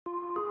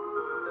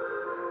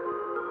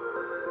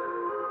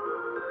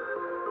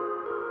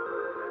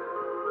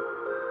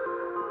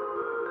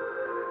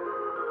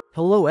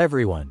Hello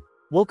everyone.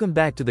 Welcome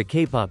back to the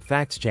K-pop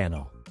Facts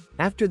channel.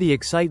 After the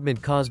excitement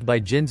caused by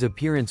Jin's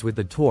appearance with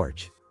the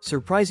torch,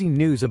 surprising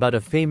news about a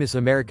famous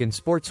American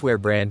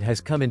sportswear brand has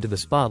come into the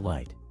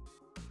spotlight.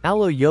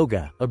 Alo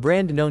Yoga, a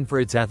brand known for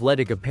its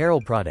athletic apparel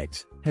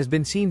products, has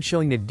been seen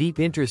showing a deep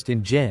interest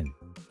in Jin,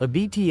 a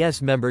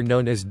BTS member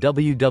known as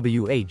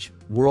WWH,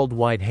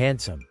 Worldwide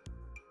Handsome.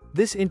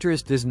 This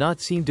interest does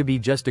not seem to be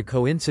just a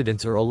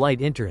coincidence or a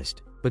light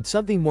interest, but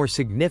something more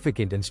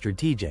significant and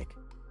strategic.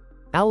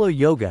 Alo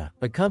Yoga,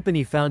 a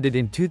company founded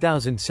in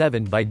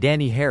 2007 by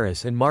Danny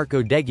Harris and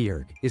Marco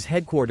Deguierg, is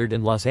headquartered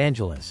in Los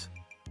Angeles.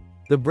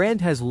 The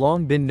brand has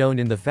long been known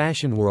in the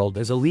fashion world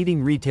as a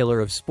leading retailer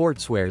of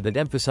sportswear that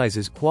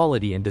emphasizes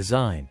quality and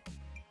design.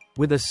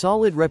 With a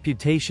solid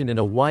reputation and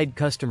a wide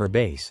customer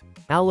base,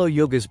 Alo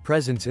Yoga's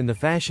presence in the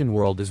fashion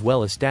world is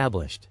well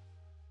established.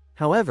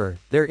 However,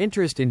 their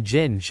interest in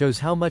Jin shows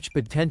how much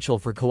potential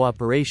for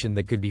cooperation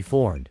that could be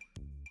formed.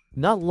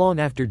 Not long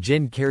after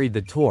Jin carried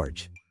the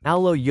torch,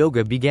 Alo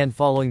Yoga began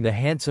following the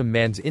handsome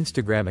man's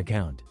Instagram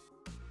account.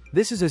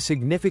 This is a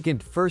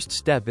significant first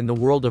step in the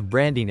world of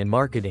branding and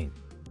marketing.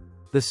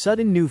 The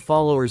sudden new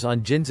followers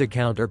on Jin's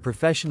account are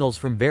professionals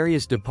from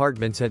various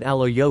departments at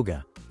Alo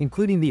Yoga,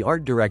 including the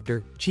art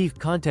director, chief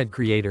content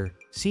creator,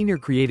 senior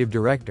creative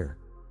director,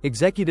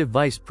 executive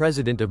vice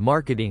president of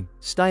marketing,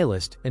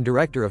 stylist, and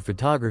director of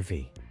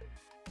photography.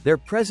 Their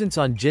presence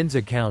on Jin's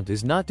account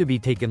is not to be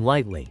taken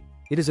lightly.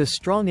 It is a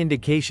strong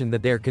indication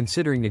that they are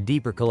considering a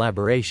deeper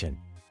collaboration.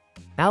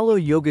 Alo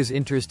Yoga's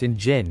interest in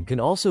Jin can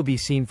also be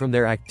seen from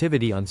their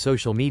activity on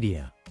social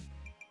media.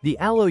 The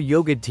Alo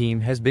Yoga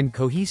team has been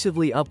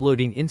cohesively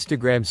uploading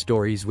Instagram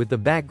stories with the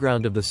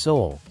background of the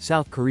Seoul,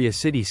 South Korea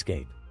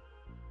cityscape.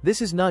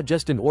 This is not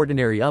just an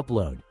ordinary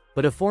upload,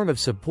 but a form of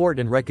support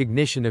and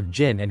recognition of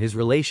Jin and his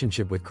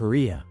relationship with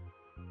Korea.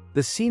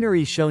 The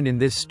scenery shown in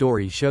this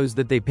story shows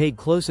that they pay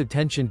close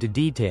attention to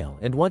detail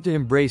and want to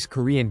embrace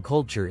Korean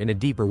culture in a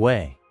deeper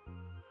way.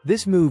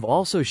 This move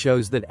also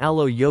shows that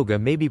Alo Yoga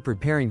may be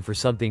preparing for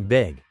something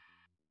big.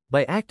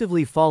 By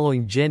actively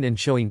following Jin and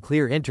showing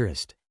clear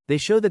interest, they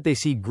show that they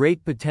see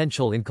great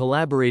potential in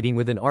collaborating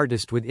with an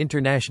artist with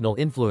international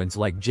influence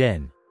like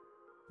Jin.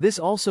 This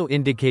also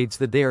indicates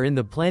that they are in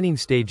the planning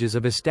stages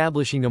of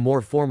establishing a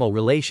more formal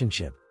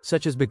relationship,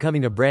 such as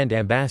becoming a brand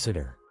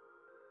ambassador.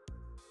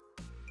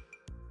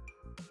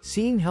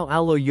 Seeing how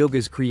Alo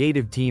Yoga's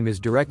creative team is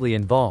directly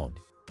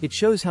involved, it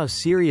shows how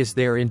serious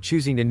they are in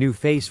choosing a new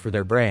face for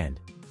their brand.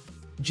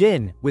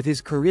 Jin, with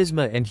his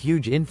charisma and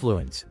huge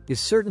influence, is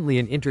certainly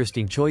an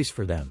interesting choice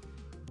for them.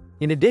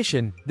 In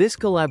addition, this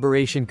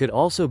collaboration could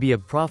also be a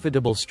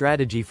profitable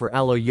strategy for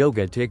Alo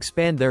Yoga to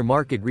expand their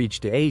market reach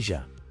to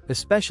Asia,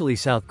 especially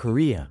South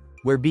Korea,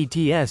 where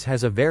BTS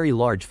has a very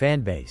large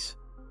fan base.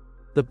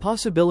 The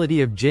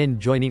possibility of Jin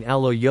joining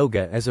Alo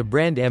Yoga as a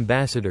brand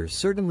ambassador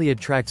certainly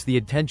attracts the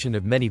attention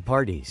of many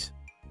parties.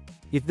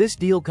 If this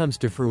deal comes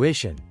to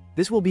fruition,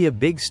 this will be a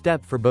big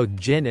step for both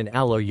Jin and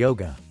Alo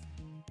Yoga.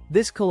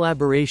 This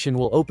collaboration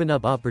will open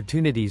up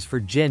opportunities for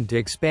Jin to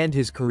expand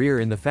his career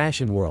in the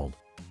fashion world,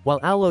 while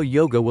Alo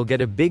Yoga will get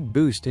a big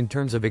boost in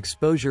terms of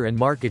exposure and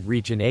market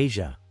reach in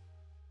Asia.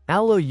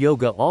 Alo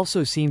Yoga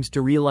also seems to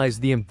realize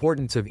the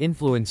importance of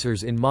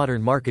influencers in modern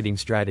marketing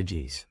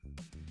strategies.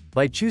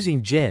 By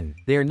choosing Jin,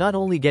 they are not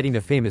only getting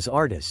a famous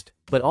artist,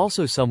 but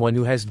also someone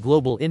who has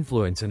global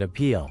influence and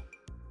appeal.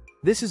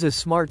 This is a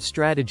smart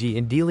strategy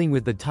in dealing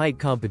with the tight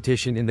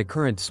competition in the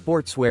current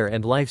sportswear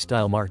and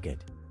lifestyle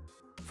market.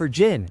 For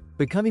Jin,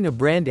 becoming a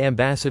brand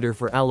ambassador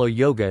for Alo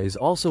Yoga is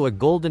also a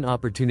golden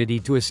opportunity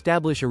to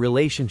establish a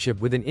relationship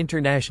with an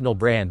international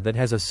brand that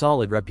has a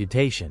solid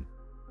reputation.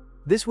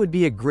 This would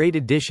be a great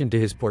addition to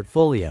his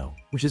portfolio,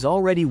 which is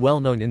already well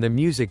known in the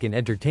music and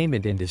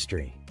entertainment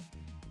industry.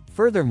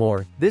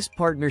 Furthermore, this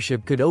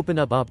partnership could open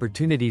up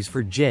opportunities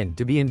for Jin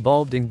to be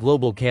involved in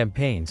global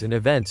campaigns and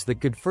events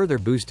that could further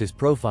boost his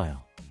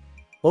profile.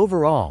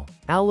 Overall,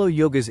 Alo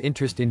Yoga's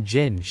interest in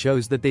Jin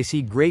shows that they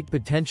see great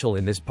potential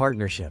in this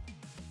partnership.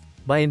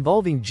 By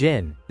involving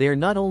Jin, they are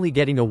not only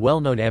getting a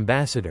well-known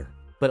ambassador,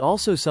 but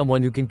also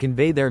someone who can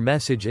convey their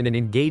message in an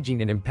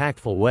engaging and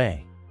impactful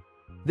way.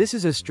 This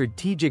is a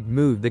strategic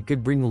move that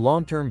could bring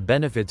long-term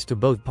benefits to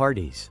both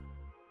parties.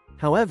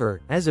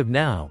 However, as of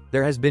now,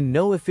 there has been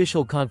no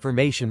official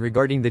confirmation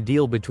regarding the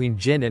deal between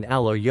Jin and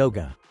Alo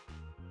Yoga.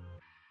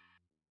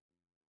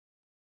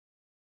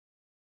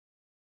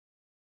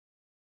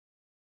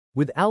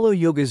 With Alo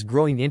Yoga's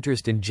growing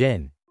interest in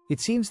Jin, it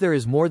seems there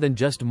is more than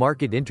just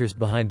market interest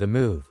behind the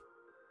move.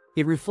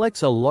 It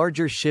reflects a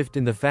larger shift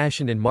in the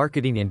fashion and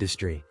marketing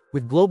industry,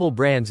 with global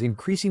brands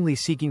increasingly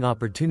seeking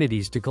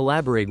opportunities to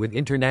collaborate with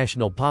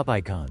international pop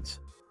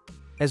icons.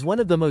 As one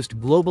of the most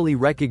globally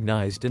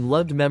recognized and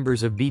loved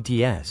members of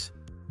BTS,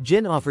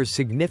 Jin offers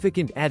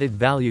significant added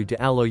value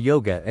to Alo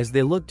Yoga as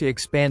they look to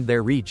expand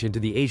their reach into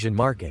the Asian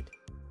market.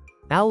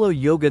 Alo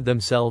Yoga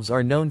themselves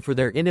are known for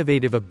their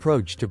innovative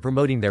approach to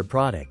promoting their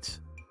products.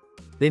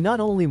 They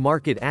not only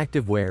market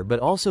activewear but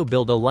also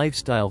build a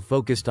lifestyle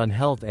focused on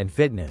health and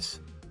fitness.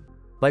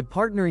 By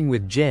partnering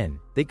with Jin,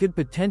 they could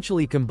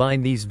potentially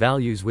combine these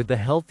values with the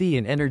healthy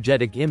and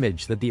energetic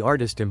image that the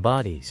artist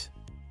embodies.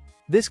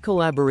 This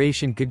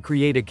collaboration could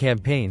create a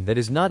campaign that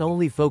is not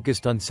only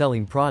focused on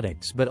selling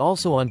products but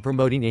also on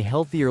promoting a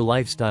healthier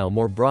lifestyle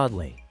more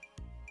broadly.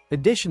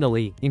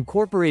 Additionally,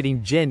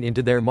 incorporating Jin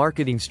into their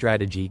marketing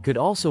strategy could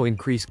also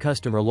increase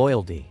customer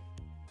loyalty.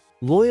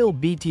 Loyal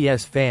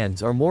BTS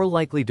fans are more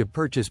likely to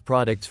purchase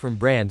products from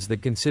brands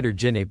that consider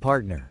Jin a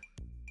partner.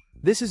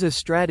 This is a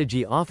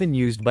strategy often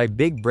used by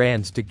big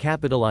brands to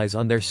capitalize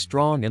on their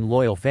strong and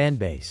loyal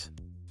fanbase.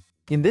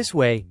 In this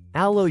way,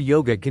 Alo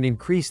Yoga can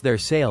increase their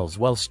sales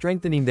while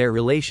strengthening their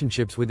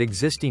relationships with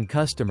existing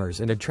customers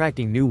and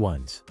attracting new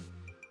ones.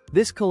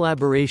 This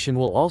collaboration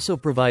will also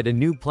provide a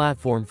new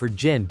platform for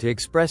Jin to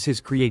express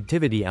his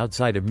creativity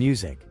outside of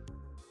music.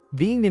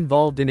 Being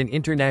involved in an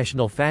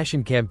international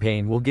fashion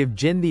campaign will give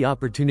Jin the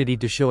opportunity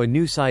to show a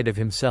new side of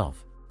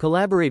himself,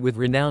 collaborate with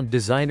renowned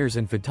designers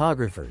and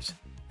photographers,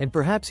 and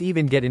perhaps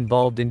even get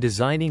involved in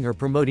designing or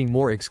promoting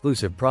more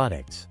exclusive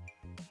products.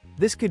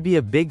 This could be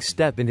a big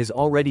step in his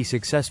already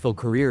successful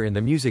career in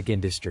the music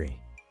industry.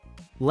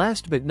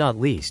 Last but not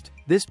least,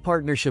 this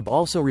partnership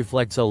also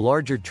reflects a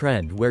larger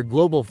trend where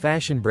global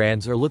fashion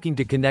brands are looking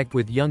to connect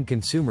with young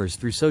consumers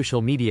through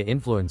social media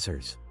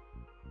influencers.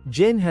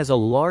 Jin has a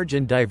large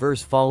and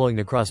diverse following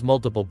across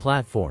multiple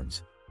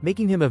platforms,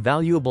 making him a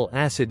valuable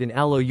asset in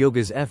Alo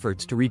Yoga's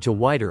efforts to reach a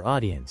wider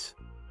audience.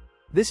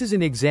 This is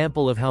an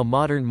example of how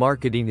modern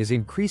marketing is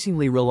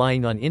increasingly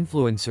relying on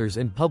influencers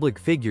and public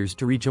figures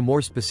to reach a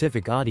more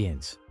specific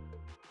audience.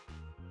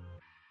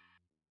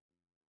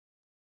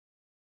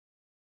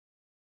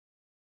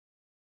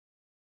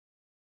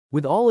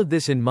 With all of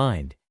this in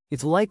mind,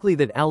 it's likely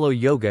that Alo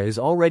Yoga is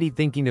already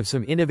thinking of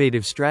some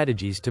innovative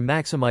strategies to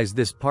maximize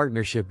this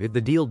partnership if the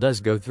deal does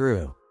go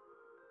through.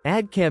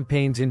 Ad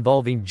campaigns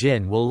involving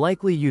Jin will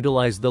likely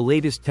utilize the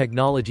latest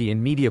technology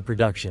in media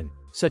production,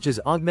 such as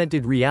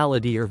augmented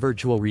reality or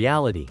virtual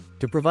reality,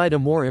 to provide a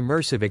more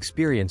immersive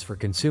experience for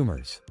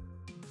consumers.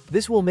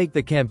 This will make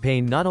the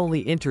campaign not only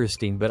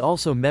interesting but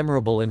also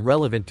memorable and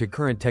relevant to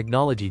current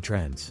technology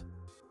trends.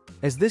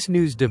 As this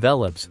news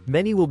develops,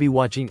 many will be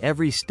watching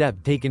every step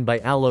taken by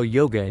Alo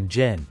Yoga and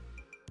Jin.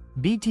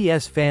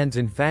 BTS fans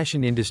and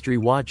fashion industry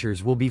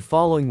watchers will be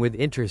following with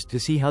interest to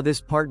see how this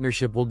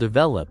partnership will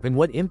develop and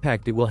what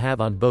impact it will have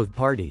on both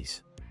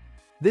parties.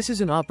 This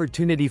is an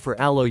opportunity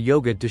for Alo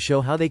Yoga to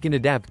show how they can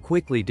adapt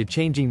quickly to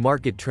changing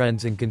market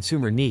trends and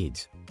consumer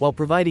needs, while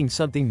providing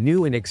something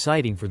new and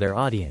exciting for their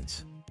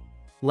audience.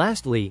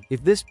 Lastly,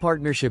 if this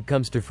partnership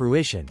comes to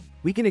fruition,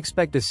 we can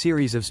expect a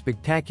series of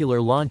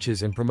spectacular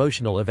launches and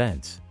promotional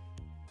events.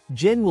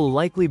 Jin will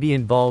likely be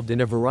involved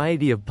in a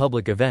variety of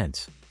public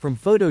events, from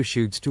photo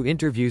shoots to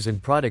interviews and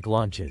product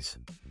launches.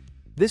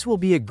 This will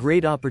be a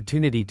great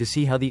opportunity to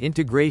see how the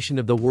integration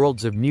of the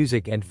worlds of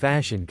music and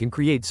fashion can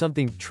create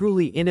something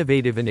truly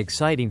innovative and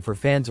exciting for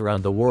fans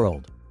around the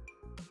world.